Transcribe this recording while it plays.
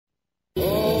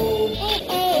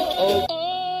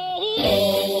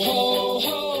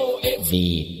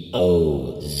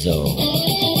O-Zone.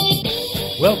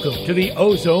 Welcome to the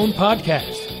O-Zone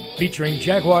podcast, featuring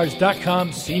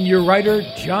Jaguars.com senior writer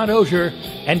John Ogier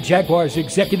and Jaguars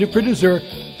executive producer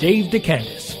Dave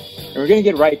DeCandis. And we're going to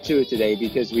get right to it today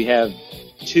because we have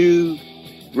two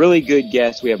really good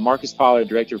guests. We have Marcus Pollard,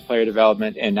 Director of Player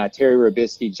Development, and Terry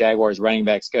Robiskie, Jaguars running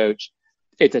backs coach.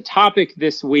 It's a topic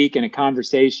this week and a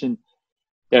conversation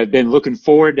that I've been looking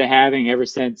forward to having ever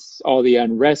since all the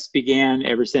unrest began,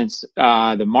 ever since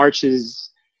the marches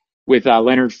with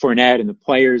Leonard Fournette and the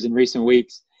players in recent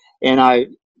weeks.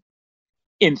 And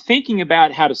in thinking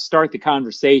about how to start the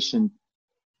conversation,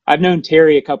 I've known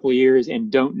Terry a couple of years and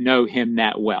don't know him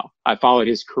that well. I followed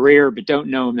his career, but don't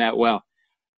know him that well.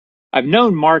 I've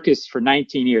known Marcus for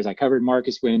 19 years. I covered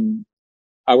Marcus when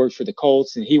I worked for the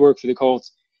Colts and he worked for the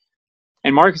Colts.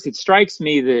 And Marcus, it strikes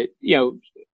me that,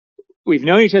 we've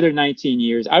known each other 19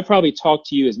 years. I've probably talked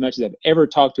to you as much as I've ever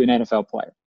talked to an NFL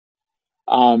player.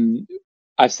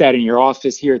 I've sat in your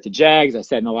office here at the Jags. I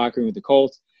sat in the locker room with the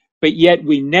Colts. But yet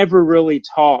we never really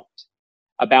talked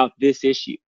about this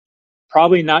issue.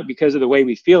 Probably not because of the way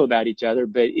we feel about each other,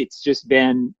 but it's just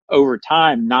been over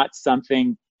time not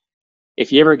something.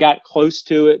 If you ever got close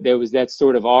to it, there was that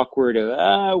sort of awkward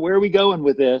of, where are we going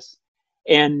with this?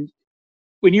 And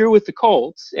when you're with the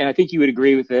Colts, and I think you would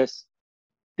agree with this,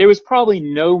 there was probably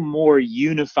no more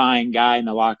unifying guy in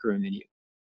the locker room than you.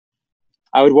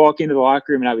 I would walk into the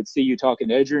locker room and I would see you talking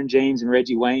to Edgerrin James and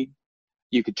Reggie Wayne.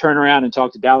 You could turn around and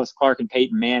talk to Dallas Clark and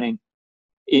Peyton Manning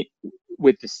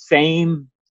with the same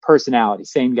personality,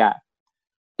 same guy.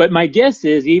 But my guess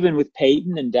is even with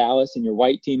Peyton and Dallas and your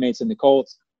white teammates in the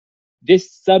Colts,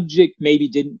 this subject maybe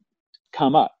didn't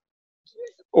come up.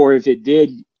 Or if it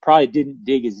did, probably didn't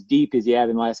dig as deep as you have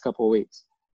in the last couple of weeks.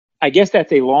 I guess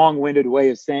that's a long-winded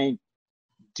way of saying,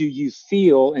 do you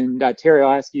feel, and Terry,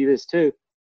 I'll ask you this too,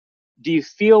 do you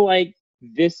feel like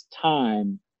this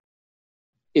time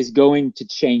is going to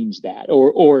change that?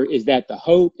 Or is that the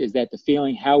hope? Is that the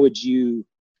feeling? How would you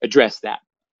address that?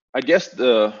 I guess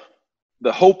the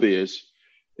hope is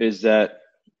that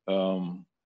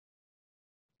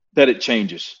that it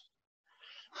changes.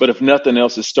 But if nothing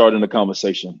else, it's starting a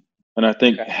conversation. And I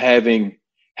think having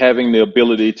the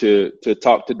ability to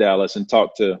talk to Dallas and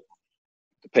talk to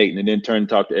Peyton and then turn and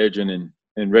talk to Edgerrin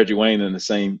and Reggie Wayne in the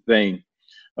same vein.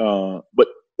 But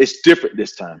it's different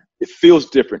this time. It feels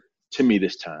different to me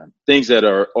this time. Things that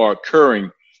are occurring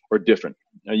are different.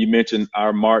 Now, you mentioned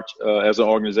our march as an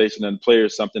organization and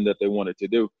players, something that they wanted to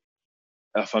do.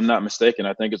 If I'm not mistaken,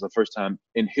 I think it's the first time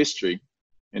in history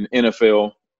in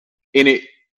NFL, any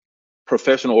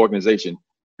professional organization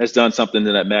has done something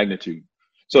to that magnitude.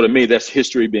 So to me, that's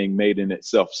history being made in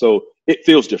itself. So it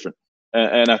feels different.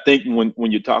 And I think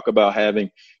when you talk about having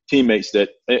teammates that,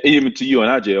 even to you and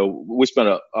I, Jill, we spent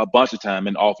a bunch of time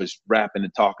in the office rapping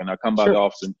and talking. I come by the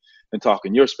office and talk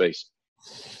in your space.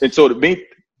 And so to me,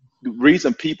 the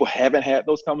reason people haven't had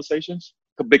those conversations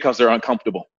because they're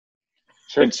uncomfortable.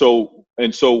 Sure.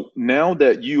 And so now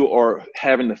that you are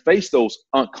having to face those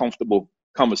uncomfortable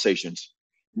conversations,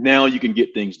 now you can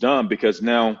get things done, because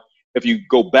now if you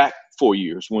go back 4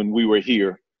 years when we were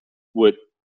here with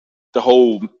the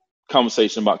whole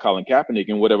conversation about Colin Kaepernick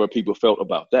and whatever people felt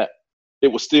about that, it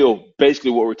was still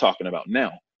basically what we're talking about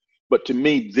now. But to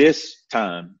me, this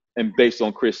time, and based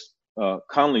on Chris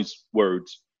Conley's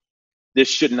words, this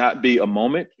should not be a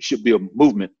moment, it should be a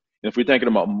movement. And if we're thinking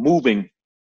about moving,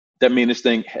 that means this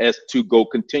thing has to go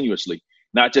continuously,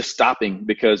 not just stopping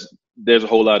because there's a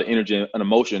whole lot of energy and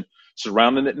emotion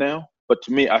surrounding it now. But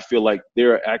to me, I feel like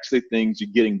there are actually things you're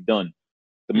getting done.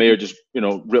 The mayor just,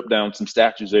 ripped down some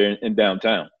statues there in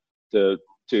downtown to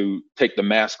take the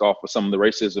mask off of some of the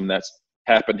racism that's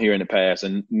happened here in the past.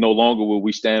 And no longer will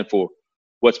we stand for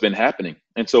what's been happening.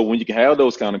 And so when you can have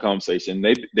those kind of conversations,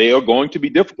 they are going to be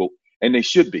difficult, and they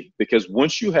should be, because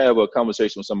once you have a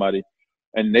conversation with somebody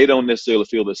and they don't necessarily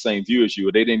feel the same view as you,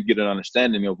 or they didn't get an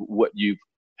understanding of what you've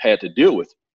had to deal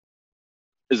with,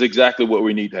 is exactly what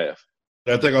we need to have.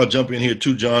 I think I'll jump in here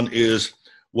too, John, is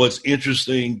what's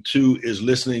interesting too is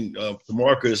listening to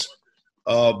Marcus,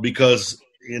 because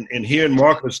in hearing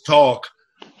Marcus talk,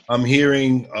 I'm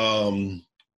hearing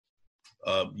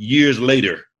years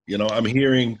later, I'm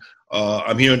hearing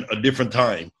a different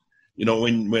time.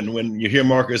 When you hear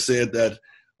Marcus said that,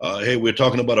 hey, we're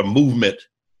talking about a movement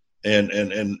and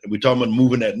we're talking about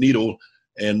moving that needle.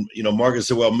 And, Marcus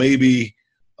said, well, maybe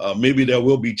there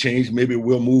will be change. Maybe it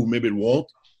will move. Maybe it won't.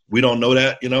 We don't know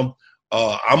that,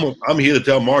 I'm here to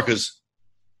tell Marcus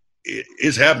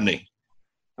it's happening.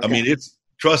 Okay. I mean,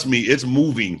 trust me, it's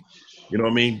moving,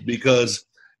 because,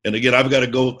 and again, I've got to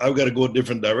go a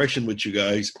different direction with you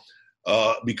guys,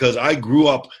 because I grew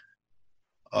up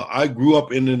I grew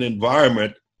up in an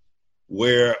environment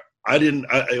where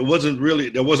there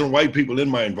wasn't white people in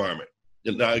my environment.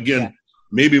 And now, again,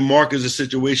 maybe Marcus's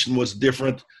situation was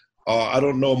different. I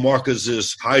don't know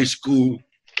Marcus's high school,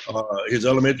 his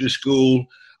elementary school.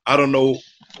 I don't know,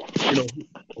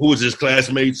 who was his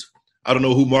classmates. I don't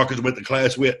know who Marcus went to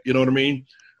class with, you know what I mean?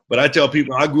 But I tell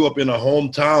people I grew up in a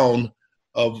hometown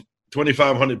of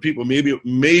 2,500 people.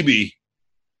 Maybe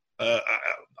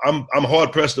I'm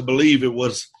hard pressed to believe it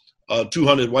was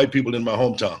 200 white people in my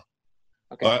hometown.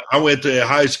 Okay. I went to a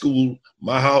high school,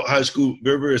 my high school,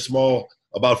 very, very small,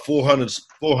 about 400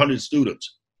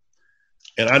 students.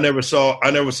 And I never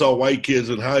saw white kids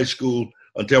in high school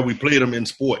until we played them in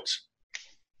sports.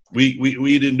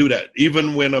 We didn't do that.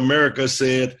 Even when America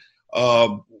said,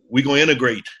 we're going to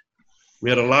integrate, we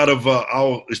had a lot of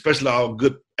especially our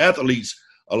good athletes,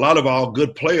 a lot of our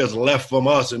good players left from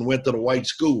us and went to the white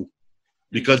school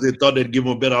because they thought they'd give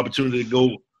them a better opportunity to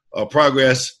go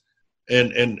progress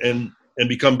and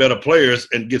become better players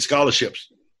and get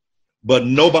scholarships. But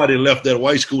nobody left that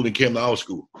white school and came to our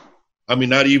school. I mean,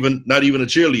 not even a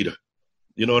cheerleader.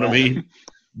 You know what I mean?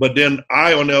 But then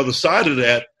I, on the other side of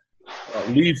that,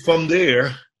 leave from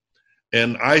there,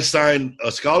 and I signed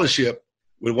a scholarship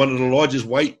with one of the largest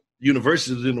white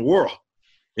universities in the world,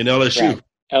 in LSU. Right.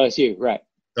 LSU, right.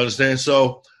 Understand?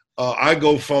 So I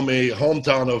go from a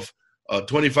hometown of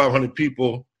 2,500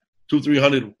 people,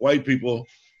 200-300 white people,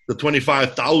 to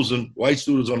 25,000 white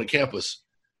students on the campus,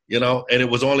 and it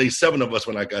was only 7 of us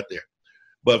when I got there.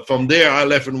 But from there, I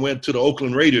left and went to the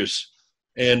Oakland Raiders,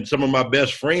 and some of my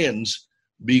best friends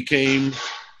became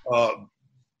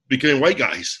white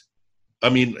guys. I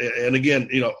mean, and again,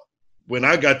 when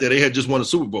I got there, they had just won a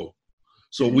Super Bowl.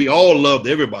 So we all loved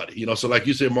everybody, So like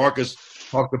you said, Marcus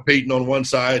talked to Peyton on one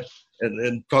side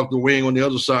and talked to Wing on the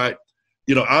other side.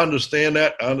 I understand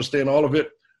that. I understand all of it.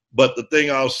 But the thing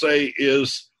I'll say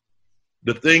is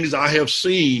the things I have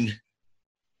seen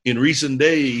in recent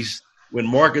days, when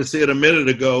Marcus said a minute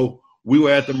ago, we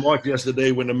were at the march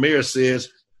yesterday when the mayor says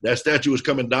that statue is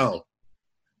coming down.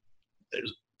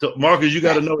 So Marcus, you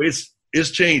got to know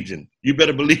it's changing. You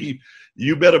better believe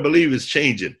it's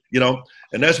changing,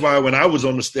 And that's why when I was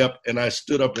on the step and I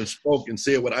stood up and spoke and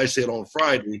said what I said on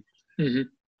Friday,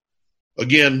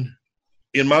 again,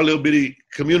 in my little bitty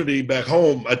community back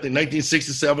home, I think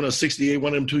 1967 or 68,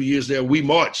 one of them 2 years there, we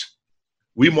marched.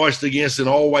 We marched against an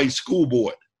all-white school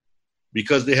board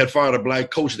because they had fired a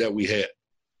black coach that we had.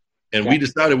 And we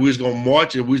decided we was going to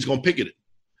march and we was going to picket it.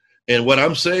 And what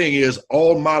I'm saying is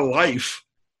all my life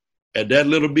at that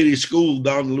little bitty school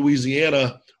down in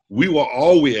Louisiana, we were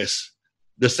always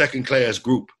the second-class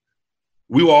group.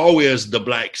 We were always the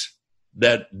blacks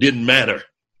that didn't matter.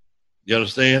 You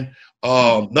understand?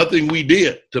 Nothing we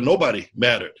did to nobody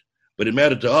mattered, but it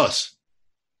mattered to us.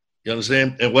 You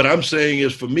understand? And what I'm saying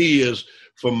is, for me, is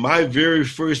from my very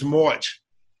first march,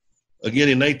 again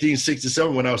in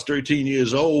 1967, when I was 13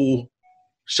 years old,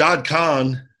 Shad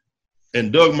Khan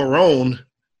and Doug Marrone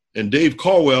and Dave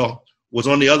Caldwell was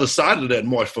on the other side of that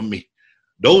march from me.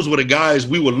 Those were the guys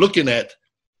we were looking at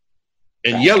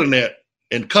and yelling at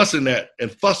and cussing at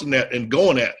and fussing at and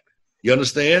going at. You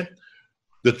understand?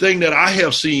 The thing that I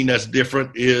have seen that's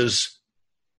different is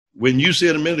when you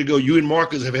said a minute ago, you and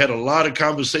Marcus have had a lot of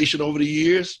conversation over the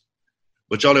years,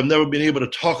 but y'all have never been able to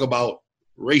talk about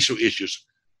racial issues.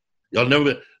 Y'all never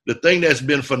been. The thing that's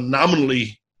been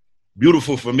phenomenally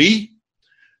beautiful for me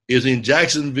is in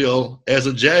Jacksonville as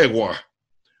a Jaguar.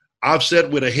 I've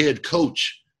sat with a head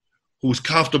coach who's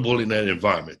comfortable in that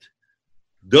environment.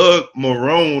 Doug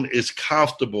Marrone is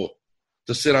comfortable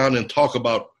to sit down and talk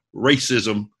about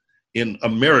racism in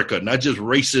America, not just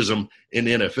racism in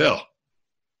the NFL.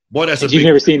 Boy, that's you've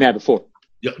never seen that before.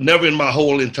 Never in my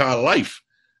whole entire life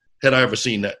had I ever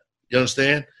seen that. You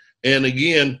understand? And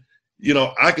again,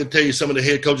 I can tell you some of the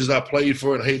head coaches I played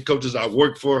for and head coaches I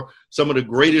worked for, some of the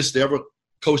greatest to ever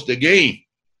coach the game.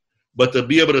 But to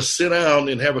be able to sit down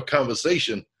and have a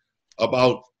conversation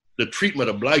about the treatment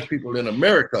of black people in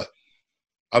America,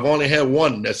 I've only had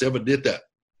one that's ever did that.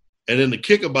 And then the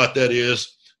kick about that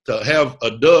is to have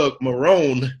a Doug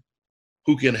Marrone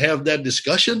who can have that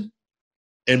discussion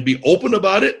and be open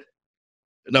about it.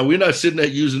 Now, we're not sitting there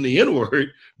using the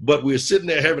N-word, but we're sitting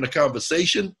there having a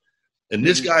conversation, and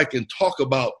this guy can talk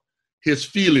about his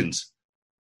feelings,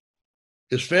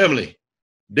 his family,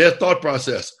 their thought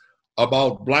process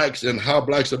about blacks and how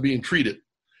blacks are being treated.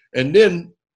 And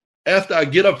then after I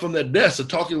get up from that desk of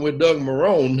talking with Doug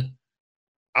Marrone,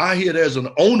 I hear there's an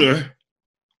owner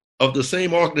of the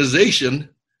same organization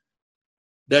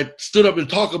that stood up and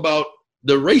talked about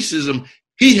the racism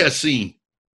he has seen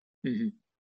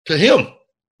to him.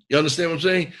 You understand what I'm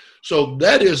saying? So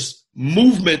that is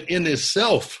movement in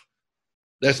itself.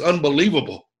 That's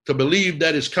unbelievable to believe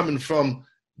that it's coming from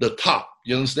the top.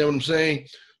 You understand what I'm saying?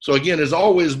 So again, there's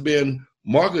always been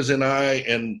Marcus and I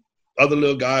and other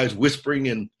little guys whispering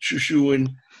and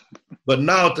shoo-shooing, but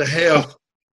now to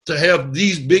have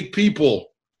these big people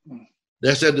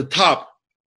that's at the top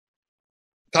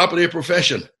of their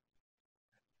profession,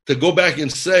 to go back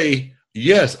and say,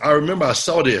 yes, I remember I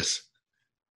saw this.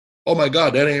 Oh my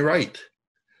God, that ain't right.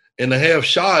 And to have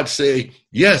Shad say,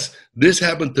 yes, this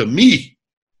happened to me.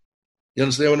 You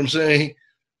understand what I'm saying?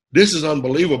 This is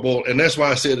unbelievable. And that's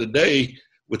why I said today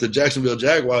with the Jacksonville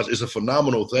Jaguars, it's a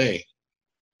phenomenal thing.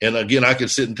 And again, I can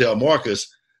sit and tell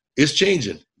Marcus, it's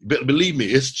changing. Believe me,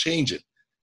 it's changing.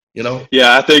 You know?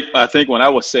 Yeah, I think when I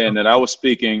was saying that, I was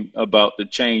speaking about the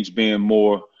change being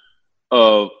more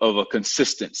of a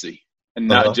consistency and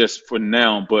not just for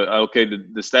now, but okay,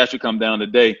 the stats come down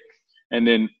today, and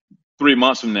then 3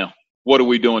 months from now, what are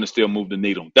we doing to still move the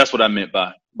needle? That's what I meant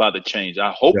by the change.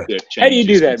 I hope that change. How do you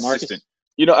do that, consistent. Marcus?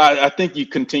 You know, I think you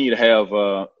continue to have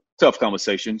tough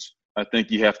conversations. I think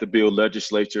you have to build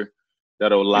legislature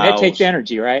that allows. And that takes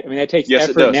energy, right? I mean, that takes Yes,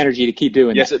 effort and energy to keep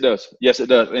doing yes, that. Yes, it does. Yes, it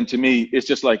does. And to me, it's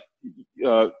just like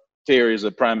Terry is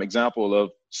a prime example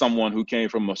of someone who came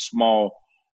from a small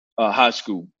high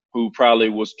school who probably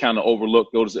was kind of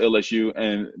overlooked, goes to LSU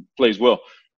and plays well.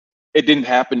 It didn't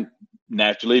happen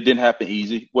naturally. It didn't happen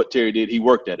easy. What Terry did, he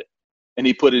worked at it. And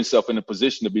he put himself in a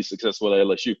position to be successful at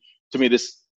LSU. To me,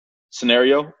 this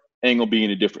scenario ain't going to be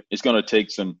any different. It's going to take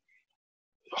some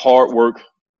hard work,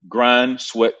 grind,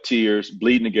 sweat, tears,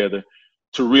 bleeding together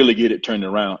to really get it turned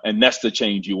around. And that's the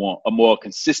change you want, a more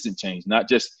consistent change, not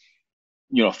just,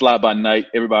 fly by night.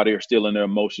 Everybody are still in their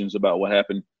emotions about what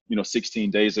happened,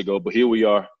 16 days ago. But here we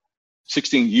are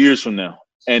 16 years from now.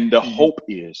 And the hope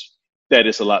is that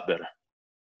it's a lot better.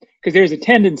 Because there's a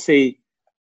tendency,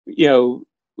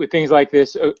 with things like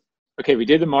this, okay, we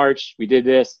did the march, we did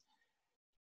this,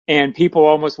 and people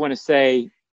almost want to say,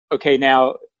 okay,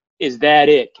 now, is that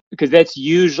it? Because that's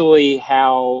usually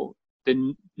how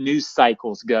the news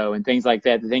cycles go and things like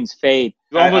that. The things fade.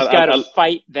 You almost got to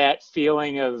fight that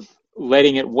feeling of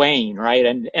letting it wane, right?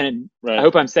 And right. I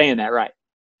hope I'm saying that right.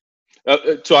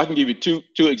 So I can give you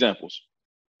two examples.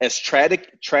 As tragic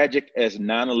as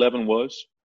 9/11 was,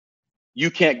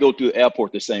 you can't go through the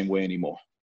airport the same way anymore.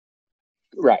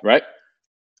 Right?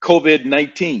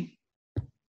 COVID-19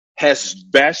 has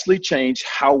vastly changed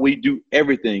how we do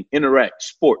everything, interact,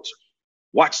 sports,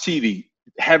 watch TV,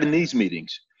 having these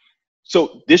meetings.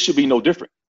 So this should be no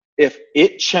different. If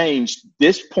it changed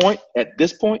at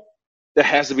this point, there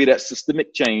has to be that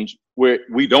systemic change where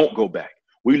we don't go back.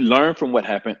 We learn from what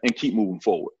happened and keep moving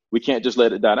forward. We can't just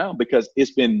let it die down because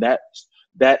it's been that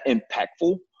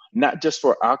impactful, not just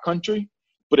for our country,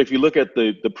 but if you look at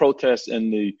the protests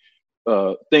and the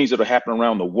things that are happening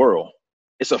around the world,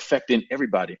 it's affecting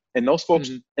everybody. And those folks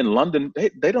in London,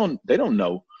 they don't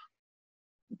know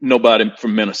nobody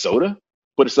from Minnesota,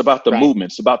 but it's about the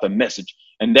movement, it's about the message.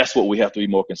 And that's what we have to be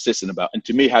more consistent about. And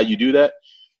to me, how you do that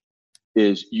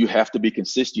is you have to be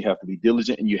consistent, you have to be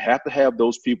diligent, and you have to have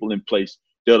those people in place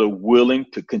that are willing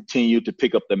to continue to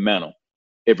pick up the mantle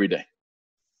every day.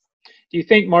 Do you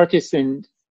think, Marcus, and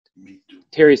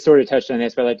Terry sort of touched on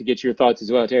this, but I'd like to get your thoughts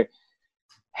as well, Terry.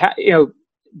 How,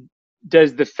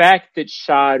 does the fact that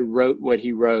Shad wrote what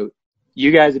he wrote,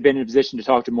 you guys have been in a position to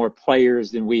talk to more players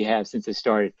than we have since it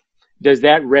started. Does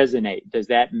that resonate? Does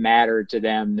that matter to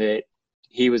them that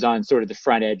he was on sort of the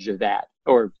front edge of that,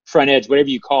 or front edge, whatever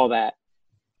you call that?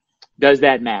 Does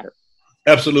that matter?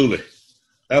 Absolutely.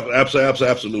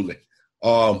 Absolutely.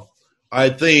 I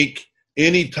think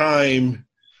anytime,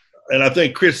 and I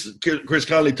think Chris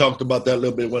Conley talked about that a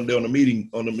little bit one day on the meeting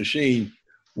on the machine,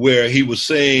 where he was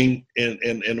saying,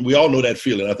 and we all know that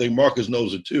feeling. I think Marcus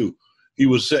knows it too.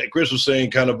 Chris was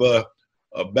saying kind of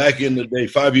back in the day,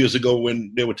 5 years ago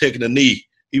when they were taking a knee,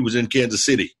 he was in Kansas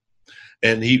City.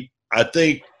 And I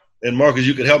think, and Marcus,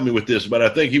 you could help me with this, but I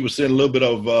think he was saying a little bit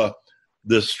of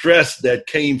the stress that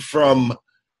came from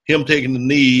him taking the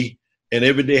knee, and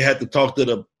every day had to talk to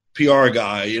the PR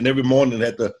guy, and every morning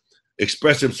had to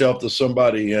express himself to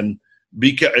somebody and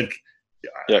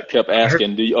kept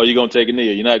asking, are you going to take a knee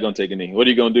or you're not going to take a knee? What are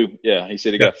you going to do? Yeah, he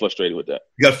said he got frustrated with that.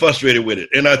 He got frustrated with it.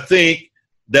 And I think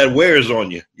that wears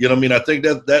on you. You know what I mean? I think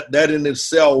that in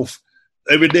itself,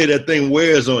 every day that thing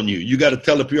wears on you. You got to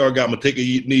tell the PR guy, I'm going to take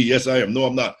a knee. Yes, I am. No,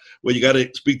 I'm not. Well, you got to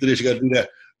speak to this. You got to do that.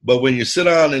 But when you sit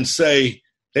down and say,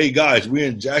 hey, guys, we're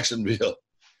in Jacksonville.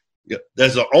 Yeah,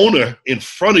 there's an owner in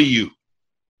front of you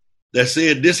that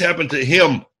said this happened to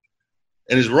him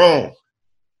and it's wrong.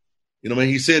 You know what I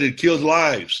mean? He said it kills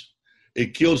lives.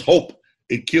 It kills hope.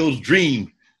 It kills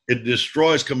dream. It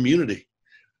destroys community.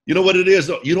 You know what it is?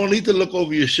 You don't need to look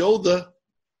over your shoulder.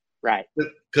 Right.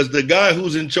 Because the guy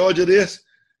who's in charge of this,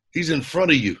 he's in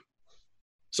front of you.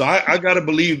 So I got to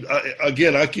believe,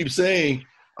 again, I keep saying,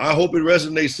 I hope it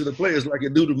resonates to the players like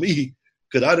it do to me,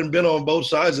 because I done been on both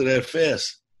sides of that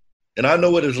fence. And I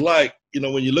know what it's like,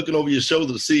 when you're looking over your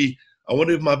shoulder to see, I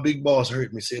wonder if my big boss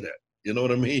heard me say that. You know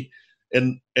what I mean?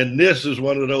 And this is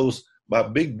one of those, my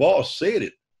big boss said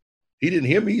it. He didn't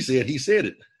hear me say it. He said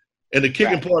it. And the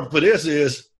kicking part for this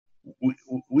is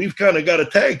we've kind of got a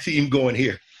tag team going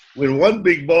here. When one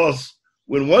big boss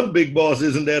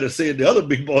isn't there to say it, the other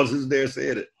big boss is there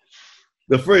saying it.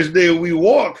 The first day we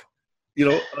walk,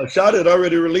 Shad had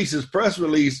already released his press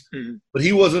release, but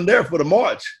he wasn't there for the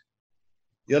march.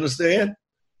 You understand?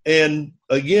 And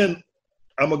again,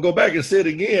 I'm going to go back and say it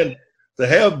again, to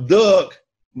have Doug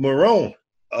Marrone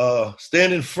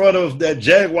stand in front of that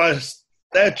Jaguar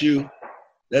statue,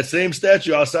 that same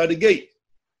statue outside the gate,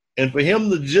 and for him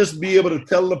to just be able to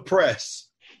tell the press,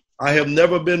 I have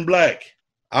never been black.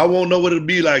 I won't know what it'd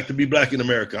be like to be black in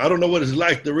America. I don't know what it's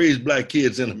like to raise black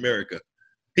kids in America.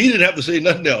 He didn't have to say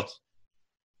nothing else.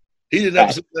 If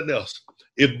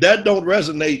that don't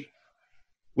resonate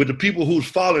with the people who's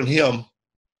following him,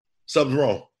 something's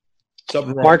wrong.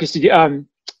 Marcus, did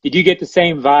you get the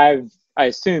same vibe, I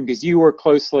assume, because you work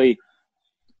closely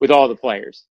with all the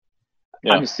players?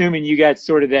 Yeah. I'm assuming you got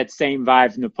sort of that same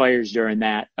vibe from the players during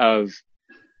that of,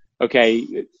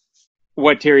 okay,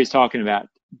 what Terry's talking about.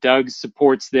 Doug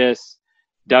supports this.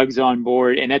 Doug's on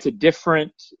board. And that's a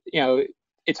different,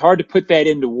 it's hard to put that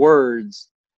into words,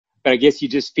 but I guess you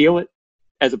just feel it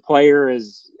as a player,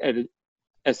 as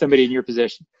somebody in your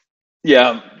position.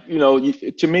 Yeah.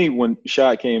 To me, when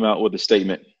Shad came out with a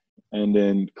statement and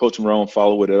then Coach Marrone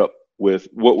followed it up with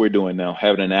what we're doing now,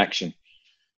 having an action,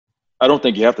 I don't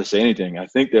think you have to say anything. I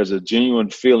think there's a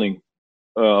genuine feeling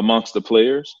amongst the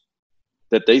players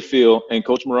that they feel, and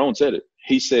Coach Marrone said it.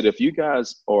 He said, if you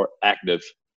guys are active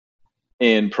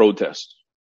in protest,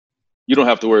 you don't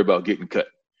have to worry about getting cut.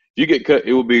 If you get cut,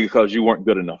 it will be because you weren't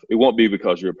good enough. It won't be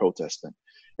because you're protesting.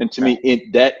 And to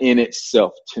me, that in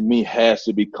itself, to me, has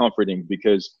to be comforting,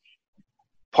 because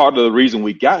part of the reason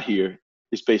we got here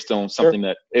is based on something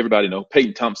that everybody knows.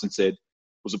 Peyton Thompson said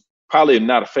was probably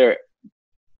not a fair,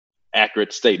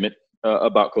 accurate statement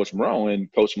about Coach Marrone,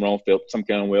 and Coach Marrone felt some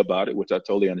kind of way about it, which I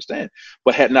totally understand.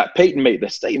 But had not Peyton made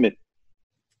that statement,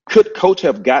 could Coach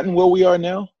have gotten where we are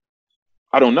now?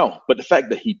 I don't know. But the fact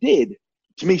that he did,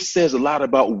 to me, says a lot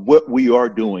about what we are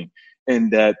doing,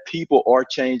 and that people are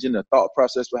changing the thought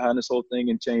process behind this whole thing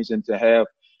and changing to have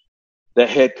the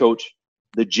head coach,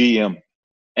 the GM,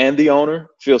 and the owner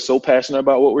feel so passionate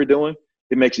about what we're doing.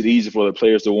 It makes it easy for the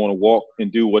players to want to walk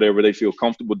and do whatever they feel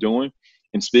comfortable doing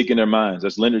and speak in their minds,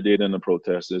 as Leonard did in the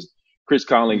protest, as Chris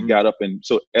Conley got up and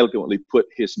so eloquently put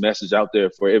his message out there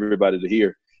for everybody to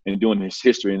hear, and doing his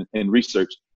history and research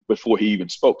before he even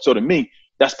spoke. So to me,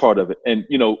 that's part of it. And,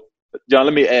 John,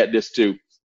 let me add this too,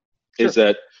 is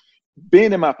that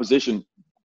being in my position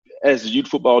as a youth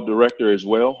football director as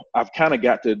well, I've kind of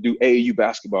got to do AAU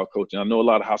basketball coaching. I know a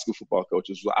lot of high school football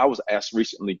coaches. I was asked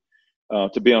recently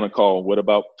to be on a call with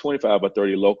about 25 or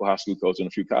 30 local high school coaches and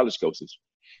a few college coaches.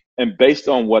 And based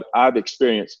on what I've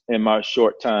experienced in my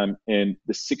short time in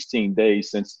the 16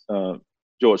 days since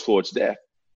George Floyd's death,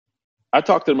 I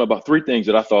talked to them about three things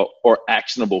that I thought are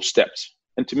actionable steps.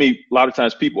 And to me, a lot of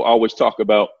times people always talk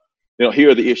about,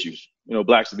 here are the issues.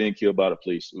 Blacks are being killed by the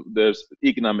police. There's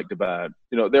economic divide.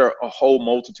 There are a whole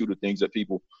multitude of things that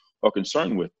people are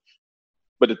concerned with.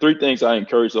 But the three things I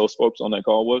encouraged those folks on that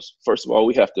call was, first of all,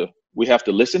 we have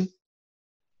to listen.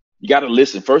 You got to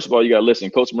listen. First of all, you got to listen.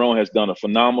 Coach Marrone has done a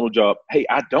phenomenal job. Hey,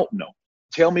 I don't know.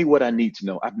 Tell me what I need to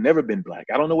know. I've never been black.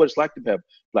 I don't know what it's like to have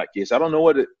black kids. I don't know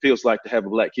what it feels like to have a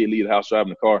black kid leave the house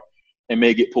driving a car and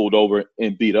may get pulled over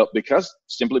and beat up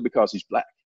simply because he's black.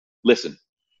 Listen,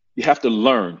 you have to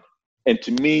learn. And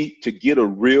to me, to get a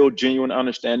real, genuine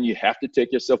understanding, you have to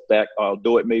take yourself back,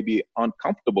 although it may be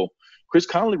uncomfortable. Chris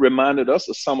Conley reminded us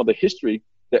of some of the history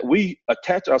that we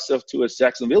attach ourselves to as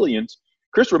Jacksonvillians.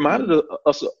 Chris reminded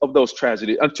us of those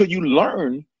tragedies. Until you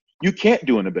learn, you can't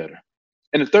do any better.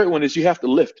 And the third one is you have to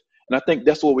lift. And I think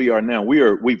that's what we are now.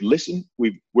 We've listened,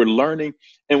 we're learning,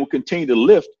 and we'll continue to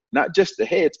lift, not just the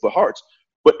heads, but hearts,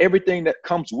 but everything that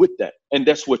comes with that. And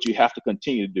that's what you have to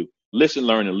continue to do. Listen,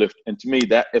 learn, and lift. And to me,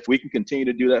 that if we can continue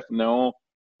to do that from now on,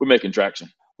 we're making traction.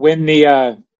 When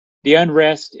the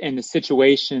unrest and the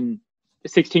situation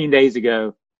 16 days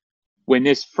ago, when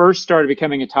this first started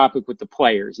becoming a topic with the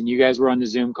players, and you guys were on the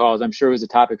Zoom calls, I'm sure it was a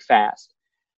topic fast.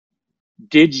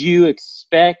 Did you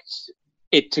expect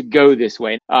it to go this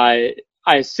way?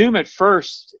 I assume at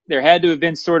first there had to have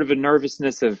been sort of a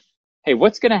nervousness of, hey,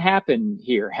 what's going to happen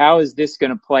here? How is this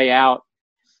going to play out?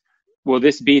 Will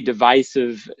this be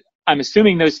divisive? I'm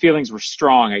assuming those feelings were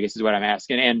strong, I guess is what I'm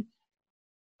asking. And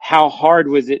how hard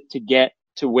was it to get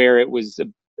to where it was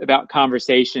about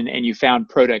conversation and you found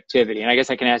productivity? And I guess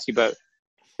I can ask you both.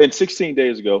 And 16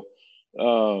 days ago,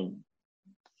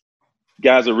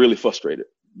 guys are really frustrated,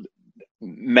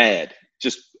 mad,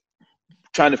 just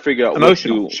trying to figure out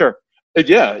emotional, what to do. Sure.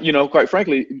 Yeah, quite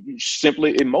frankly,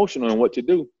 simply emotional on what to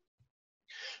do.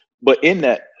 But in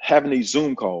that, having these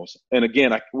Zoom calls, and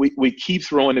again, we keep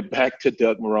throwing it back to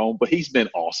Doug Marrone, but he's been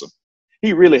awesome.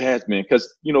 He really has been,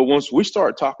 because, once we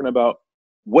start talking about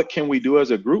what can we do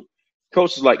as a group,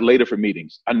 coaches like later for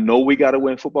meetings. I know we got to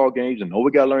win football games. I know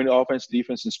we got to learn the offense,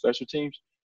 defense, and special teams,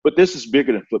 but this is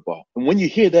bigger than football. And when you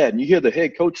hear that and you hear the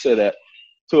head coach say that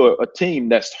to a team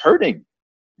that's hurting,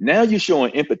 now you're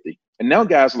showing empathy. And now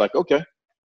guys are like, okay,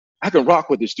 I can rock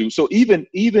with this dude. So even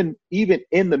in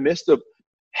the midst of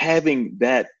having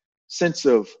that sense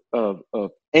of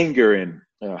anger and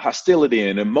hostility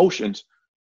and emotions,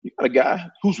 you got a guy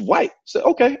who's white. Say,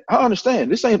 okay, I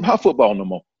understand. This ain't my football no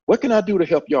more. What can I do to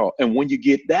help y'all? And when you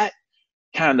get that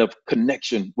kind of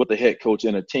connection with the head coach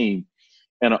and a team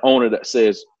and an owner that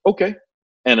says, okay,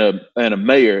 and a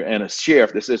mayor and a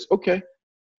sheriff that says, okay,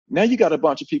 now you got a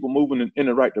bunch of people moving in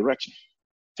the right direction.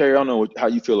 Terry, I don't know how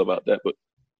you feel about that, but.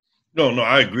 No,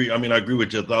 I agree. I mean, I agree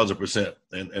with you 1,000%.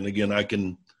 And again, I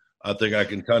think I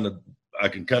can kind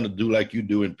of do like you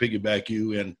do and piggyback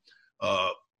you. And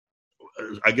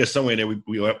I guess somewhere in there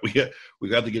we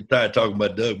got to get tired talking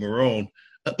about Doug Marrone.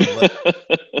 But,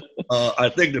 I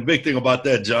think the big thing about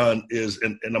that, John, is,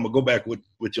 and I'm gonna go back with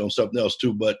you on something else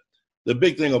too. But the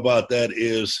big thing about that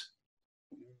is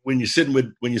when you're sitting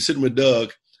with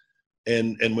Doug,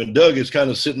 and when Doug is kind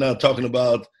of sitting down talking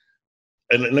about,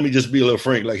 and let me just be a little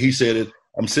frank, like he said it,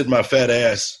 I'm sitting my fat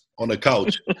ass on the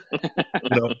couch.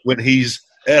 When he's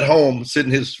at home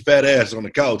sitting his fat ass on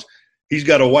the couch, he's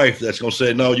got a wife that's gonna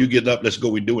say, "No, you getting up? Let's go.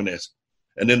 We're doing this."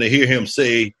 And then they hear him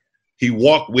say he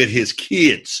walked with his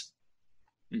kids.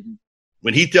 Mm-hmm.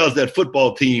 When he tells that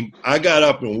football team, "I got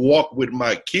up and walked with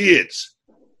my kids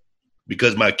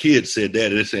because my kids said,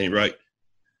 Daddy, this ain't right."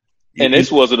 And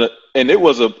this was a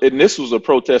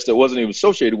protest that wasn't even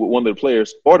associated with one of the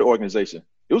players or the organization.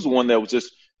 It was the one that was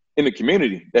just in the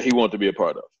community that he wanted to be a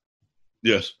part of.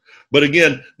 Yes, but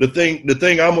again, the thing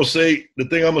I'm gonna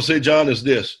say, John, is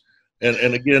this,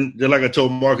 and again, just like I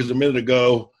told Marcus a minute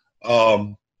ago,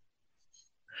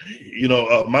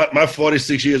 my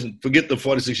 46 years, forget the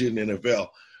 46 years in the NFL,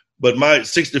 but my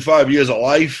 65 years of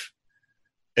life,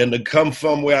 and to come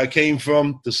from where I came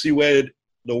from to see where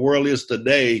the world is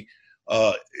today.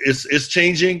 It's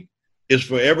changing. It's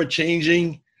forever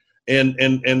changing, and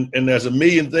there's a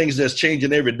million things that's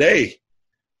changing every day.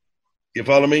 You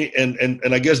follow me? And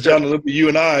I guess, John, a little bit you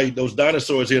and I, those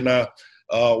dinosaurs here now.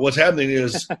 What's happening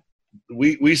is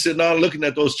we sit down looking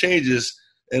at those changes,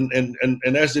 and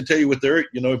as they tell you with the earth,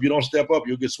 if you don't step up,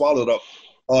 you'll get swallowed up.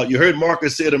 You heard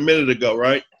Marcus say it a minute ago,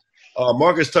 right?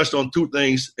 Marcus touched on two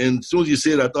things, and as soon as you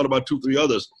said it, I thought about 2-3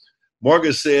 others.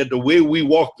 Marcus said the way we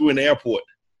walk through an airport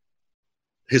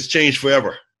has changed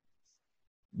forever.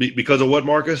 Because of what,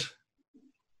 Marcus?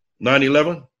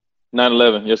 9/11?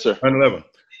 9/11, yes, sir. 9/11.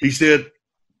 He said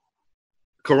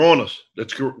coronas.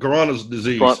 That's corona's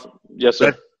disease. Yes,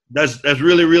 sir. That's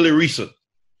really, really recent.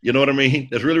 You know what I mean?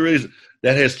 That's really recent.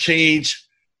 That has changed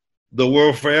the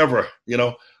world forever.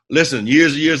 Listen,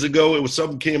 years ago, it was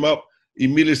something came up.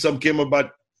 Immediately something came up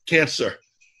about cancer.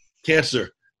 Cancer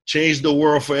changed the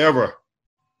world forever.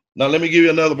 Now, let me give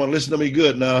you another one. Listen to me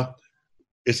good now.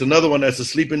 It's another one that's a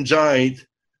sleeping giant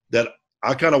that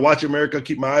I kind of watch America,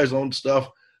 keep my eyes on stuff.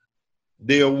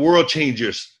 They are world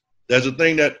changers. There's a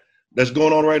thing that's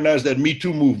going on right now is that Me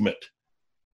Too movement.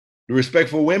 The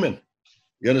respect for women.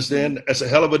 You understand? That's a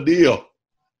hell of a deal.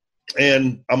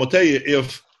 And I'm going to tell you,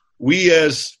 if we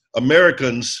as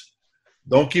Americans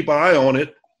don't keep an eye on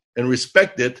it and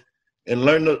respect it and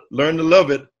learn to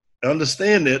love it,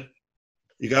 understand it,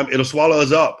 it'll swallow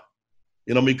us up.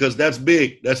 Because that's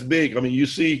big. That's big. I mean, you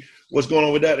see what's going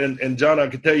on with that. And John, I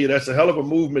can tell you that's a hell of a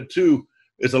movement too.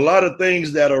 It's a lot of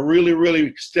things that are really,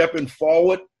 really stepping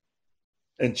forward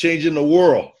and changing the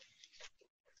world.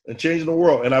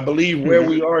 And I believe where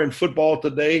we are in football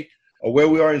today, or where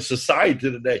we are in society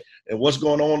today, and what's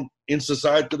going on in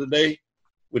society today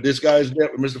with this guy's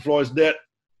debt, with Mr. Floyd's debt,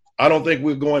 I don't think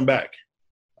we're going back.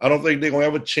 I don't think they're going to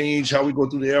ever change how we go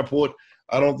through the airport.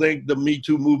 I don't think the Me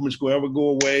Too movement's going to ever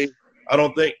go away. I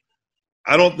don't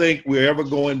think we're ever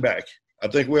going back. I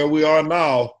think where we are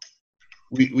now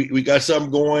we got something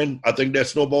going. I think that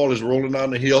snowball is rolling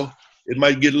down the hill. It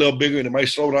might get a little bigger and it might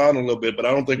slow down a little bit, but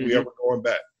I don't think we're ever going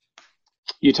back.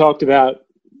 You talked about,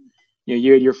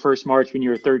 you had your first march when you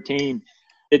were 13.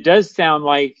 It does sound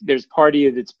like there's part of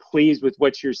you that's pleased with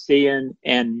what you're seeing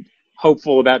and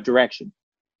hopeful about direction.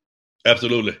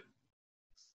 Absolutely.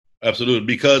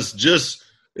 Because just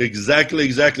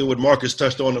exactly what Marcus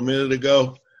touched on a minute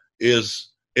ago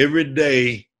is every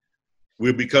day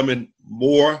we're becoming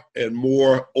more and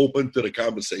more open to the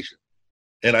conversation.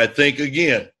 And I think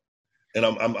again, and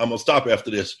I'm gonna stop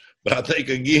after this, but I think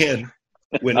again,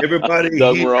 when everybody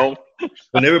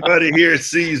here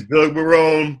sees Doug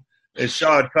Marrone and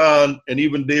Shad Khan and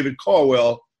even David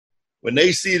Caldwell, when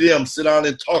they see them sit down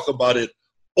and talk about it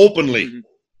openly,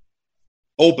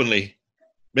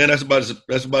 man, that's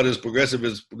about as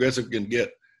progressive can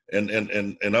get.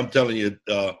 And I'm telling you,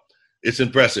 it's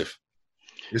impressive.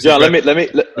 John, let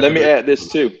me add this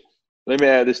too.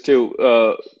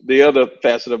 The other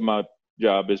facet of my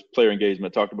job is player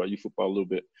engagement. I talked about youth football a little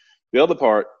bit. The other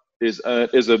part is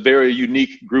a very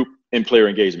unique group in player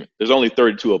engagement. There's only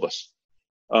 32 of us.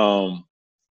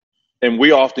 And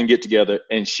we often get together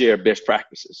and share best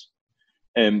practices.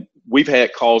 And we've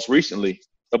had calls recently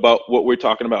about what we're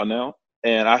talking about now.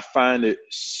 And I find it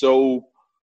so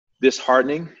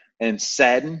disheartening and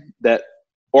saddened that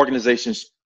organizations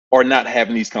are not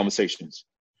having these conversations.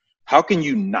 How can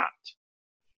you not?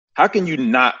 How can you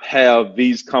not have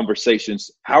these conversations?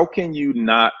 How can you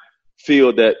not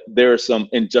feel that there are some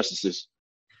injustices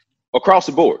across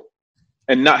the board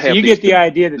and not have? You get the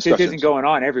idea that this isn't going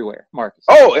on everywhere, Marcus.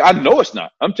 Oh, I know it's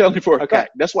not. I'm telling you for a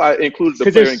fact. That's why I included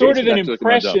the player engagement. Because there's sort of an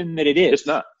impression that it is.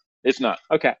 It's not.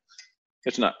 Okay.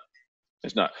 It's not.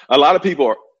 A lot of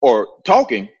people are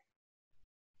talking,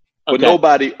 but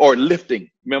nobody or lifting.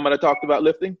 Remember when I talked about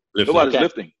lifting? Nobody's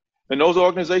lifting. In those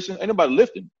organizations, ain't nobody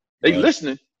lifting. They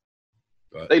listening.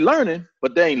 Right. They learning,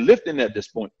 but they ain't lifting at this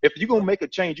point. If you're going to make a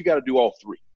change, you got to do all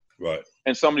three. Right.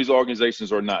 And some of these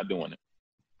organizations are not doing it.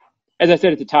 As I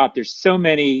said at the top, there's so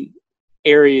many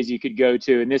areas you could go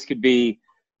to, and this could be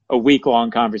a week-long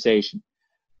conversation.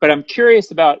 But I'm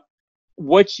curious about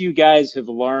what you guys have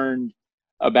learned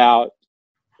about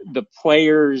the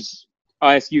players.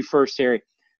 I'll ask you first, Harry.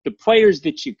 The players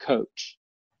that you coach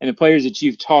and the players that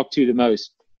you've talked to the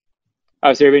most.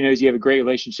 Obviously, everybody knows you have a great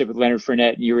relationship with Leonard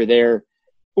Fournette, and you were there.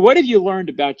 What have you learned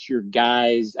about your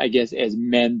guys, I guess, as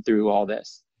men through all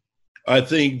this? I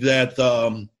think that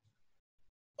on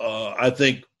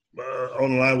the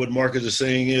line what Marcus is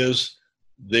saying is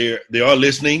they are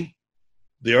listening,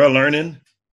 they are learning,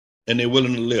 and they're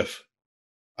willing to lift.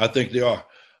 I think they are.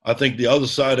 I think the other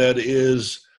side of that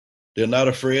is they're not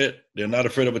afraid. They're not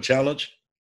afraid of a challenge.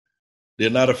 They're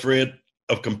not afraid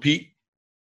of compete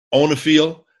on the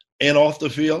field and off the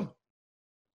field.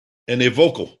 And they're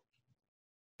vocal.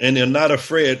 And they're not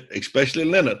afraid, especially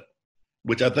Leonard,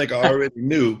 which I think I already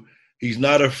knew. He's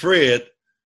not afraid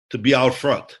to be out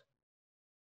front.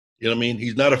 You know what I mean?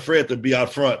 He's not afraid to be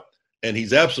out front. And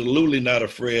he's absolutely not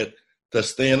afraid to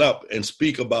stand up and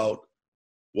speak about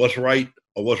what's right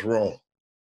or what's wrong.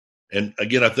 And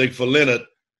again, I think for Leonard,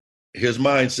 his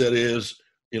mindset is,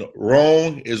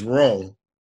 wrong is wrong.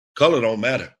 Color don't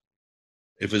matter.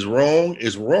 If it's wrong,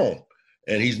 it's wrong.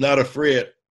 And he's not afraid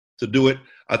to do it.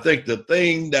 I think the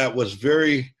thing that was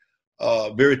very,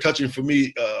 very touching for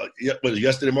me was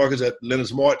yesterday, Marcus, at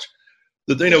Leonard's March.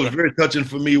 The thing that was very touching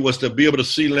for me was to be able to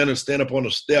see Leonard stand up on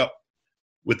the step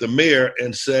with the mayor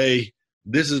and say,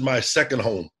 "This is my second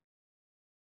home."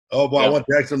 Oh, boy, I want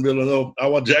Jacksonville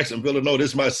to know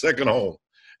this is my second home.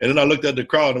 And then I looked at the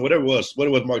crowd and what it was,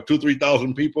 Mark,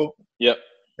 2,000-3,000 people? Yep.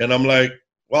 And I'm like,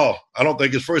 wow, I don't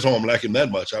think his first home like him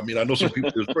that much. I mean, I know some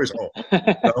people his first home.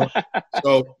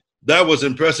 So that was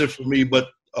impressive for me. But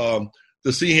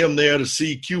to see him there, to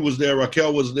see Q was there,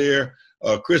 Raquel was there,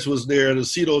 Chris was there, to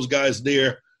see those guys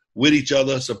there with each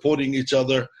other, supporting each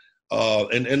other,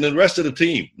 and the rest of the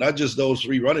team, not just those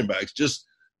three running backs, just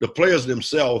the players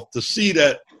themselves, to see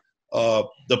that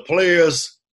the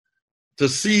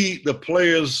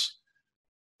players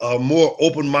are more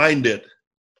open-minded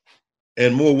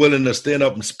and more willing to stand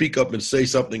up and speak up and say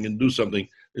something and do something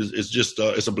is just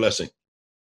it's a blessing.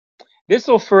 This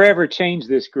will forever change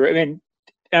this group. I mean,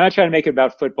 I'm not trying to make it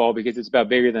about football because it's about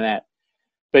bigger than that.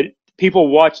 But people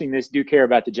watching this do care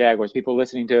about the Jaguars, people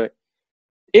listening to it.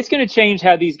 It's going to change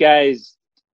how these guys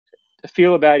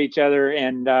feel about each other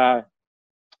and, I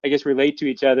guess, relate to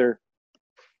each other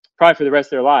probably for the rest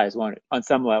of their lives, won't it, on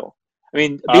some level? I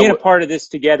mean, being a part of this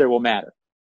together will matter.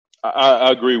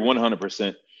 I agree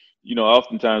 100%.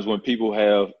 Oftentimes when people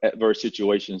have adverse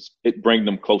situations, it brings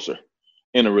them closer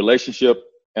in a relationship,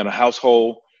 in a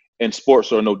household, And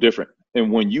sports are no different.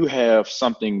 And when you have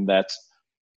something that's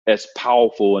as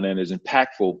powerful and as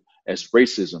impactful as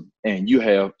racism, and you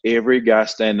have every guy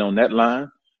standing on that line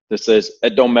that says,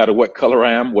 it don't matter what color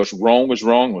I am, what's wrong is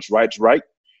wrong, what's right is right,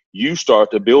 you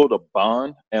start to build a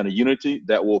bond and a unity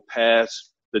that will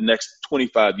pass the next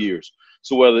 25 years.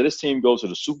 So whether this team goes to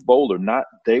the Super Bowl or not,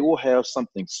 they will have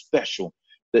something special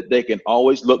that they can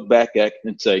always look back at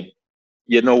and say,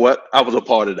 you know what? I was a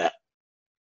part of that.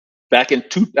 Back in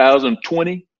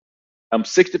 2020, I'm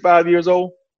 65 years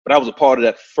old, but I was a part of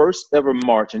that first ever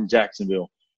march in Jacksonville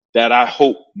that I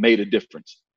hope made a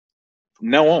difference. From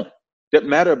now on, doesn't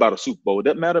matter about a Super Bowl. It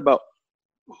doesn't matter about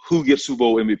who gets Super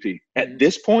Bowl MVP. At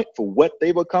this point, for what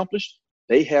they've accomplished,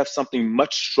 they have something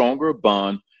much stronger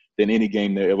bond than any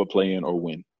game they ever play in or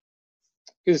win.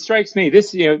 Because it strikes me,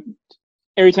 this,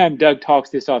 every time Doug talks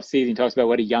this offseason, he talks about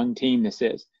what a young team this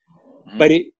is. Mm-hmm.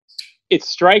 But it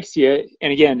strikes you,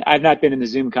 and again, I've not been in the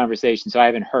Zoom conversation, so I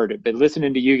haven't heard it, but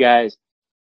listening to you guys,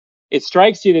 it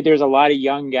strikes you that there's a lot of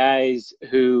young guys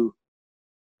who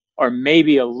are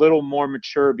maybe a little more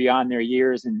mature beyond their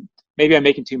years, and maybe I'm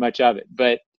making too much of it,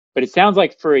 but it sounds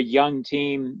like for a young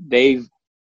team, they've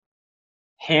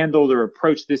handled or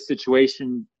approached this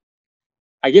situation,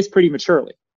 I guess, pretty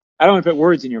maturely. I don't want to put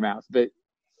words in your mouth, but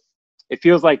it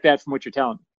feels like that from what you're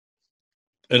telling me.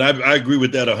 And I agree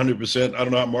with that 100%. I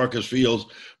don't know how Marcus feels,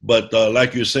 but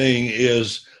like you're saying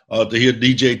is to hear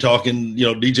DJ talking,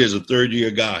 DJ's a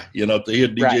third-year guy, to hear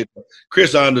DJ. Right.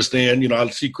 Chris, I understand, I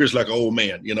see Chris like an old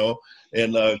man,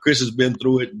 and Chris has been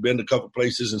through it, been to a couple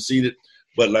places and seen it,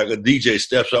 but like a DJ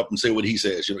steps up and say what he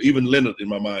says. Even Leonard, in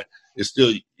my mind, is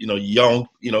still, young,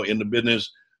 in the business.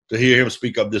 To hear him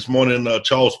speak up this morning,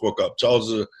 Charles spoke up.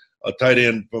 Charles is a tight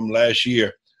end from last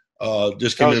year.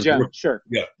 Just Charles Jones, sure.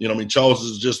 Yeah, Charles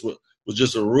was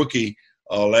just a rookie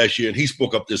last year, and he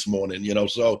spoke up this morning.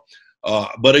 So.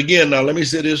 But again, now let me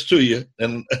say this to you,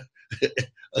 and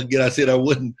again, I said I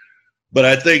wouldn't, but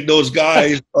I think those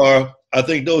guys are. I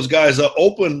think those guys are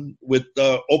open with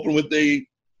their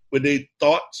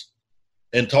thoughts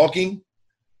and talking,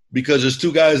 because there's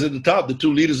two guys at the top. The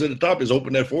two leaders at the top is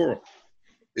open that forum.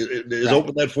 Is right.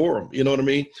 Open that forum. You know what I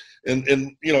mean? And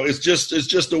it's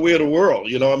just the way of the world.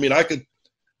 I could,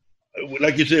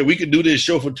 like you said, we could do this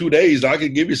show for 2 days. I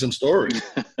could give you some stories.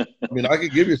 I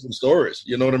could give you some stories.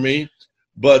 You know what I mean?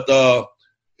 But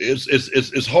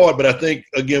it's hard. But I think,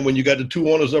 again, when you got the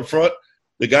two owners up front,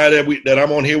 the guy that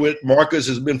I'm on here with, Marcus,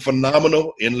 has been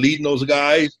phenomenal in leading those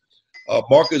guys.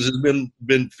 Marcus has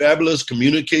been fabulous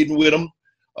communicating with them,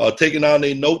 taking down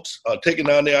their notes, taking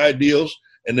down their ideals,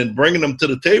 and then bringing them to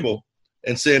the table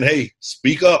and saying, hey,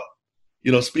 speak up.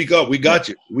 Speak up. We got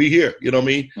you. We here. You know what I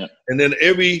mean? Yeah. And then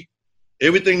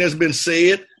everything that's been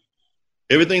said,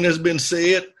 everything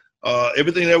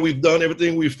that we've done,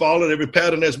 everything we've followed, every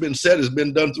pattern that's been set has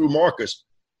been done through Marcus.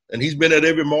 And he's been at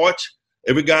every march.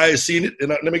 Every guy has seen it. And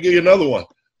let me give you another one.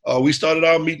 We started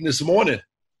our meeting this morning.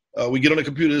 We get on the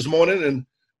computer this morning, and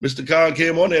Mr. Khan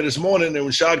came on there this morning. And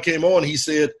when Shad came on, he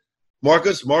said,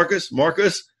 Marcus.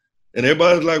 And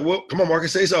everybody's like, well, come on,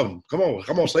 Marcus, say something. Come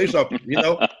on, say something,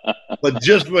 But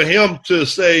just for him to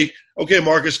say, okay,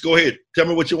 Marcus, go ahead. Tell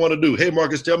me what you want to do. Hey,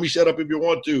 Marcus, tell me shut up if you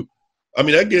want to.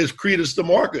 That gives credence to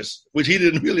Marcus, which he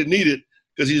didn't really need it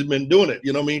because he's been doing it.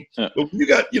 You know what I mean? Yeah. But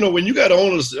when you got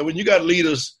owners, when you got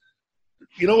leaders,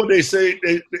 you know what they say?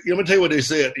 Let me tell you what they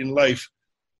said in life.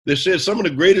 They said some of the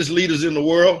greatest leaders in the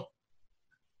world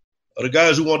are the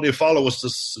guys who want their followers to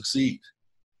succeed.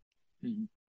 Mm-hmm.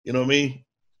 You know what I mean?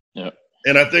 Yeah.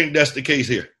 And I think that's the case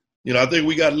here. I think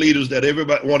we got leaders that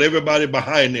everybody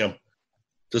behind them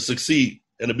to succeed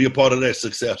and to be a part of that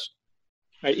success.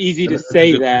 Right, easy to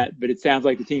say that, but it sounds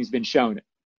like the team's been showing it.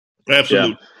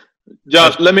 Absolutely. Yeah.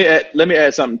 Josh, let me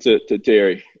add something to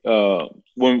Terry.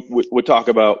 When we talk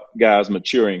about guys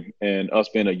maturing and us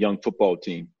being a young football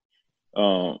team.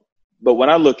 But when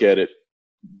I look at it,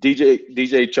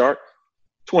 DJ Chark,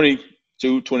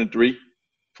 22, 23,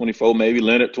 24 maybe,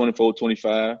 Leonard, 24,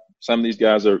 25. Some of these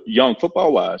guys are young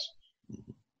football-wise,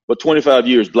 but 25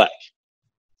 years black.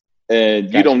 And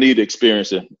gotcha. You don't need experience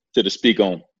to speak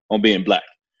on being black.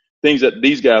 Things that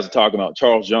these guys are talking about,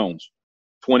 Charles Jones,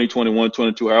 20, 21,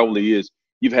 22, how old he is,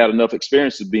 you've had enough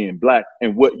experience of being black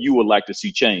and what you would like to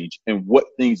see change and what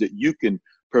things that you can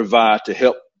provide to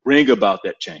help bring about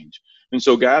that change. And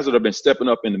so guys that have been stepping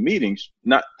up in the meetings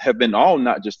not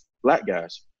just black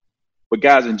guys, but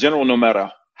guys in general, no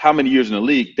matter how many years in the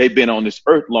league, they've been on this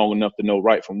earth long enough to know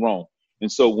right from wrong.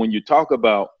 And so when you talk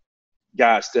about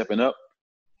guys stepping up,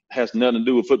 has nothing to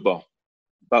do with football,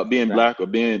 about being black or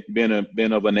being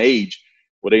of an age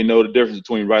where they know the difference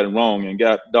between right and wrong. And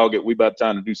we about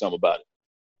time to do something about it.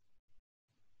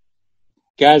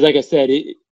 Guys, like I said,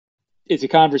 it's a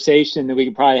conversation that we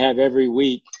can probably have every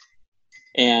week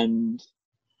and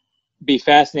be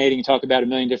fascinating and talk about a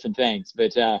million different things.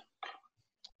 But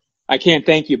I can't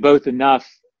thank you both enough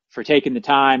for taking the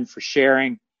time, for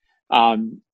sharing. I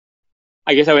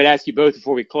guess I would ask you both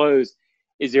before we close,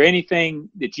 is there anything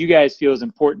that you guys feel is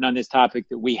important on this topic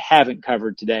that we haven't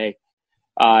covered today?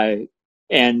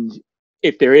 And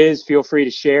if there is, feel free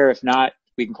to share. If not,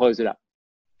 we can close it up.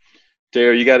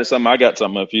 Terry, you got something? I got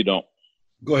something if you don't.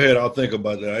 Go ahead. I'll think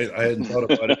about that. I hadn't thought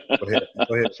about it.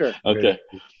 Go ahead. Sure. Okay.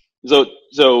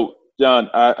 So John,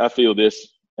 I feel this,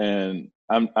 and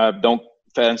I don't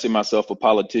fancy myself a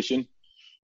politician,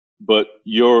 but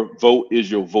your vote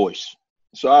is your voice.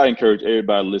 So I encourage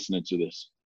everybody listening to this.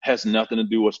 Has nothing to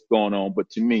do with what's going on, but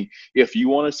to me, if you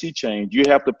want to see change, you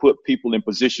have to put people in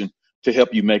position to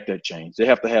help you make that change. They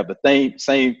have to have the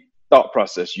same thought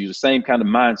process, use the same kind of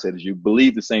mindset as you,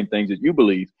 believe the same things that you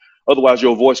believe. Otherwise,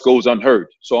 your voice goes unheard.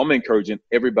 So I'm encouraging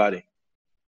everybody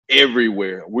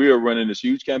everywhere. We are running this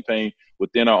huge campaign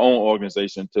within our own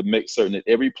organization to make certain that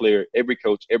every player, every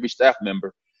coach, every staff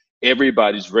member,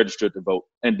 everybody's registered to vote.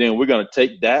 And then we're going to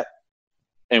take that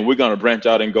and we're going to branch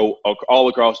out and go all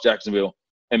across Jacksonville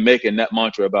and making that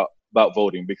mantra about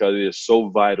voting, because it is so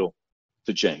vital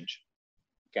to change.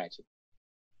 Gotcha.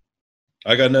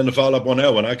 I got nothing to follow up on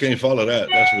that one. I can't follow that.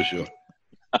 That's for sure.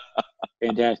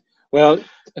 Fantastic. Well,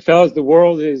 fellas, the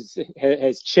world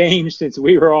has changed since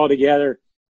we were all together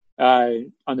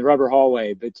on the rubber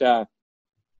hallway. But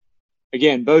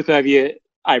again, both of you,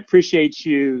 I appreciate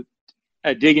you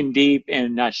digging deep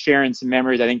and sharing some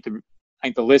memories. I think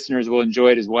the listeners will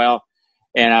enjoy it as well,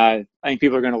 and I think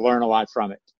people are going to learn a lot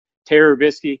from it. Terry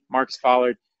Robiskie, Marcus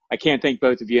Pollard, I can't thank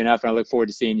both of you enough, and I look forward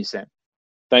to seeing you soon.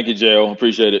 Thank you, Gerald.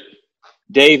 Appreciate it.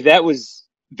 Dave, that was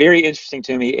very interesting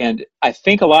to me, and I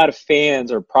think a lot of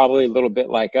fans are probably a little bit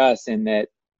like us in that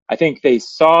I think they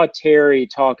saw Terry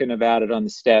talking about it on the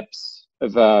steps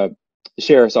of the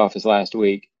sheriff's office last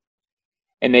week,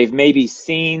 and they've maybe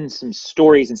seen some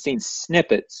stories and seen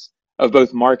snippets of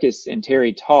both Marcus and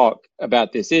Terry talk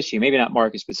about this issue. Maybe not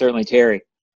Marcus, but certainly Terry.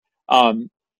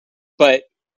 But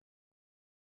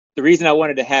the reason I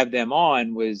wanted to have them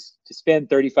on was to spend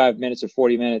 35 minutes or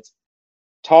 40 minutes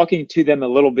talking to them a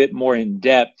little bit more in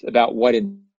depth about what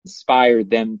inspired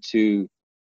them to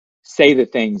say the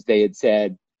things they had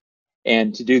said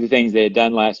and to do the things they had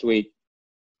done last week.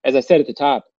 As I said at the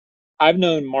top, I've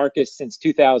known Marcus since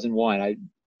 2001.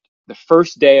 The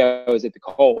first day I was at the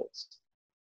Colts,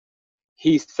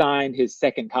 he signed his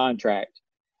second contract,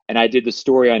 and I did the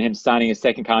story on him signing his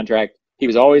second contract. He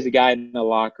was always the guy in the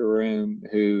locker room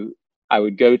who I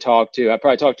would go talk to. I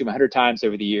probably talked to him 100 times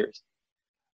over the years.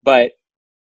 But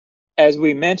as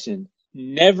we mentioned,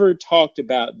 never talked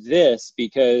about this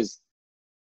because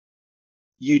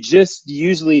you just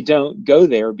usually don't go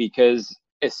there, because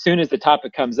as soon as the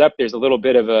topic comes up, there's a little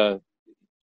bit of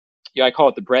I call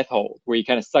it the breath hold, where you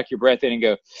kind of suck your breath in and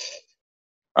go,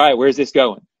 all right, where's this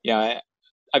going?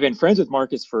 I've been friends with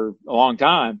Marcus for a long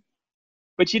time,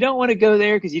 but you don't want to go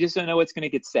there because you just don't know what's going to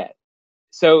get said.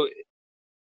 So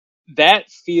that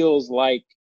feels like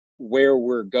where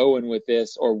we're going with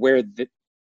this, or where the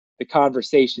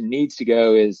conversation needs to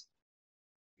go, is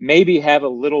maybe have a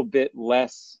little bit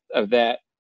less of that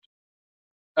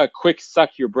a quick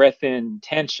suck your breath in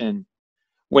tension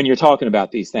when you're talking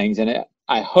about these things. And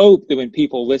I hope that when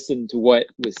people listen to what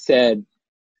was said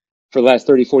for the last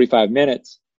 30, 45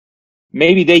 minutes,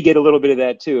 maybe they get a little bit of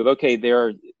that too, of, okay,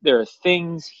 there are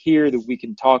things here that we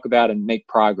can talk about and make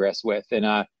progress with. And,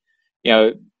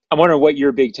 I'm wondering what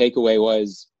your big takeaway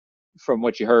was from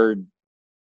what you heard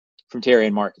from Terry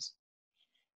and Marcus.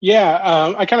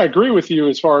 Yeah, I kind of agree with you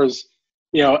as far as,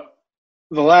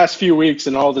 the last few weeks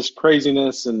and all this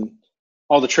craziness and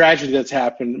all the tragedy that's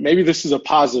happened. Maybe this is a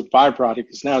positive byproduct,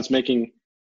 because now it's making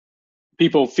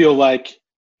people feel like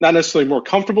not necessarily more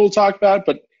comfortable to talk about it,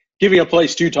 but giving a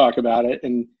place to talk about it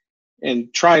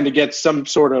and trying to get some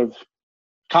sort of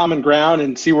common ground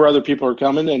and see where other people are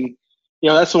coming. And,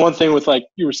 that's the one thing with, like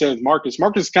you were saying with Marcus.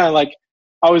 Marcus is kind of like,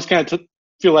 I always kind of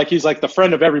feel like he's like the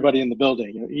friend of everybody in the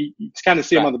building. You kind of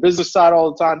see him on the business side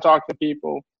all the time, talking to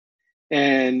people.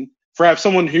 And for have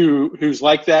someone who's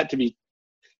like that to be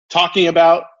talking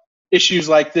about issues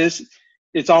like this,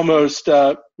 it's almost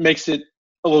makes it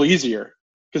a little easier,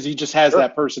 because he just has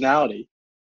that personality.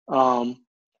 And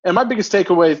my biggest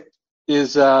takeaway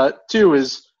is kind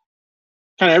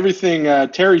of everything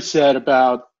Terry said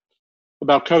about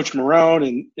Coach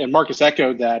Marone, and Marcus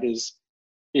echoed that,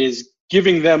 is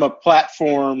giving them a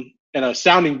platform and a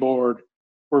sounding board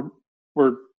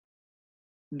where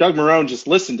Doug Marone just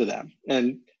listened to them.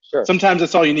 And sometimes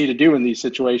that's all you need to do in these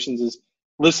situations, is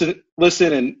listen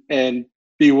and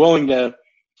be willing to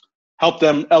help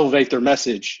them elevate their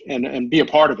message and be a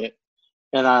part of it.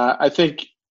 And I think,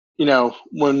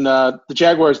 when the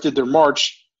Jaguars did their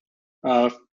march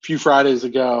a few Fridays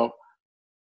ago,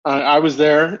 I was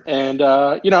there, and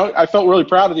I felt really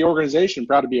proud of the organization,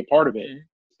 proud to be a part of it.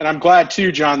 And I'm glad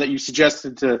too, John, that you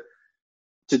suggested to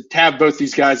have both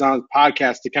these guys on the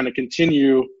podcast to kind of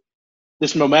continue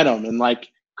this momentum. And like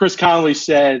Chris Conley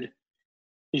said,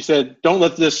 he said, don't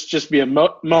let this just be a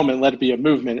moment, let it be a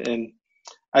movement. And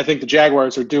I think the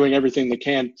Jaguars are doing everything they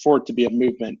can for it to be a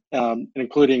movement,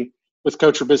 including with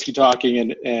Coach Robiskie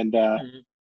talking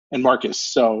and Marcus.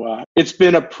 So it's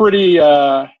been a pretty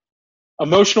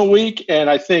emotional week, and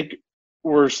I think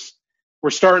we're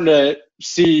starting to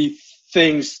see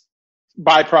things,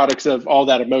 byproducts of all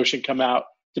that emotion, come out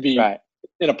to be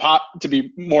to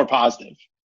be more positive.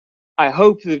 I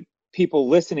hope that people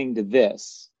listening to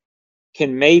this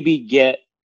can maybe get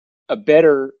a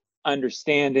better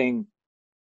understanding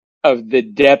of the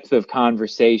depth of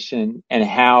conversation and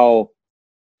how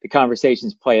the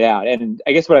conversations played out. And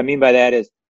I guess what I mean by that is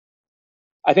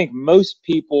I think most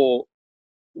people,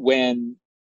 when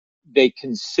they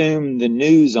consume the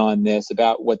news on this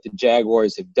about what the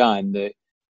Jaguars have done, the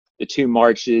two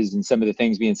marches and some of the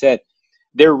things being said,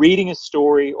 they're reading a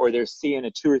story or they're seeing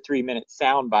a 2 or 3 minute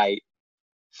soundbite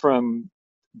from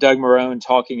Doug Marrone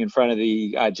talking in front of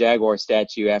the Jaguar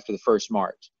statue after the first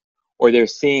march, or they're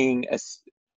seeing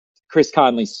Chris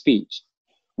Conley's speech,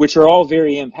 which are all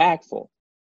very impactful.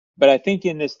 But I think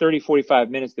in this 30, 45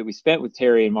 minutes that we spent with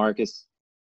Terry and Marcus,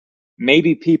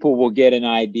 maybe people will get an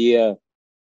idea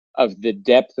of the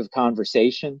depth of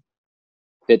conversation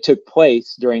that took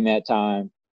place during that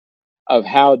time, of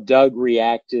how Doug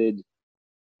reacted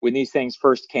when these things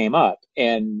first came up.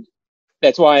 And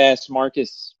that's why I asked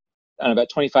Marcus about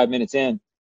 25 minutes in,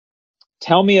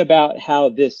 tell me about how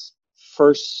this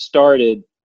first started.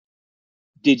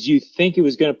 Did you think it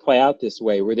was going to play out this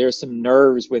way? Were there some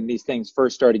nerves when these things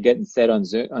first started getting said on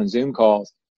Zoom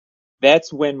calls?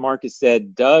 That's when Marcus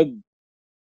said Doug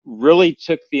really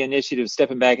took the initiative,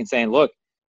 stepping back and saying, look,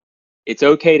 it's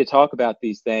okay to talk about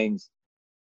these things.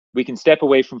 We can step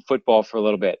away from football for a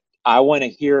little bit. I want to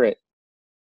hear it.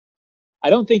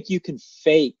 I don't think you can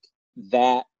fake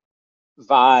that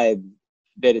vibe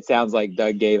that it sounds like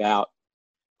Doug gave out.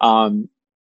 And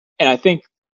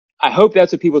I hope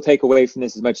that's what people take away from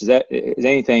this as much as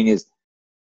anything, is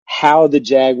how the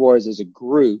Jaguars as a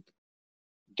group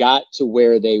got to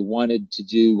where they wanted to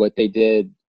do what they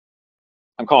did.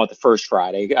 I'm calling it the first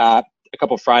Friday, a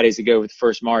couple of Fridays ago with the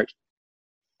first march,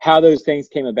 how those things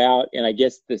came about. And I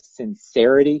guess the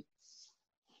sincerity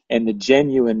and the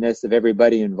genuineness of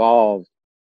everybody involved.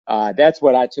 That's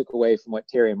what I took away from what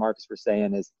Terry and Marcus were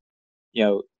saying is,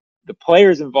 the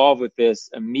players involved with this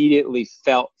immediately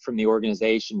felt from the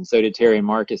organization. So did Terry and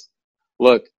Marcus.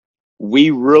 Look, we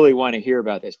really want to hear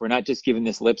about this. We're not just giving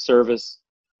this lip service.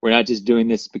 We're not just doing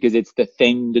this because it's the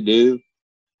thing to do.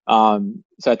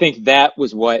 So I think that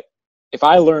was what, if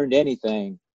I learned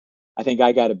anything, I think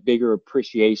I got a bigger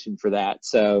appreciation for that.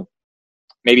 So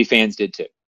maybe fans did too.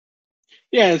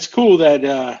 Yeah, it's cool that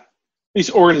at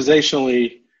least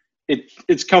organizationally,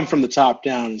 it's come from the top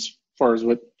down as far as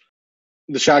what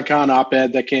the Shad Khan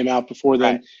op-ed that came out before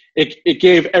then. Right. It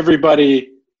gave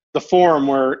everybody the forum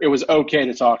where it was okay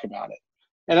to talk about it.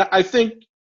 And I think,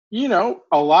 a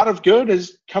lot of good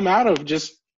has come out of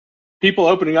just people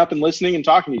opening up and listening and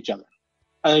talking to each other.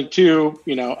 I think, too,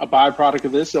 a byproduct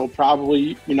of this, it'll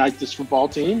probably unite this football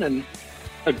team, and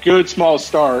a good small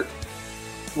start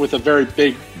with a very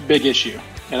big issue.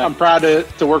 And I'm proud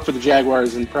to work for the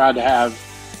Jaguars and proud to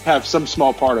have some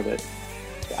small part of it.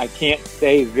 I can't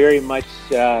say very much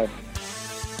about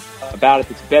it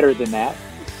that's better than that.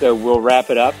 So we'll wrap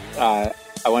it up. I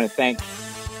want to thank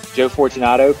Joe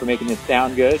Fortunato for making this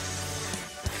sound good.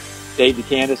 Dave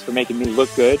DeCandis for making me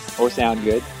look good or sound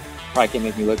good. Probably can't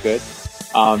make me look good.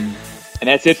 And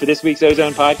that's it for this week's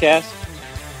Ozone Podcast.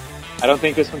 I don't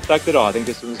think this one sucked at all. I think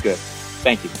this one was good.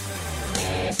 Thank you.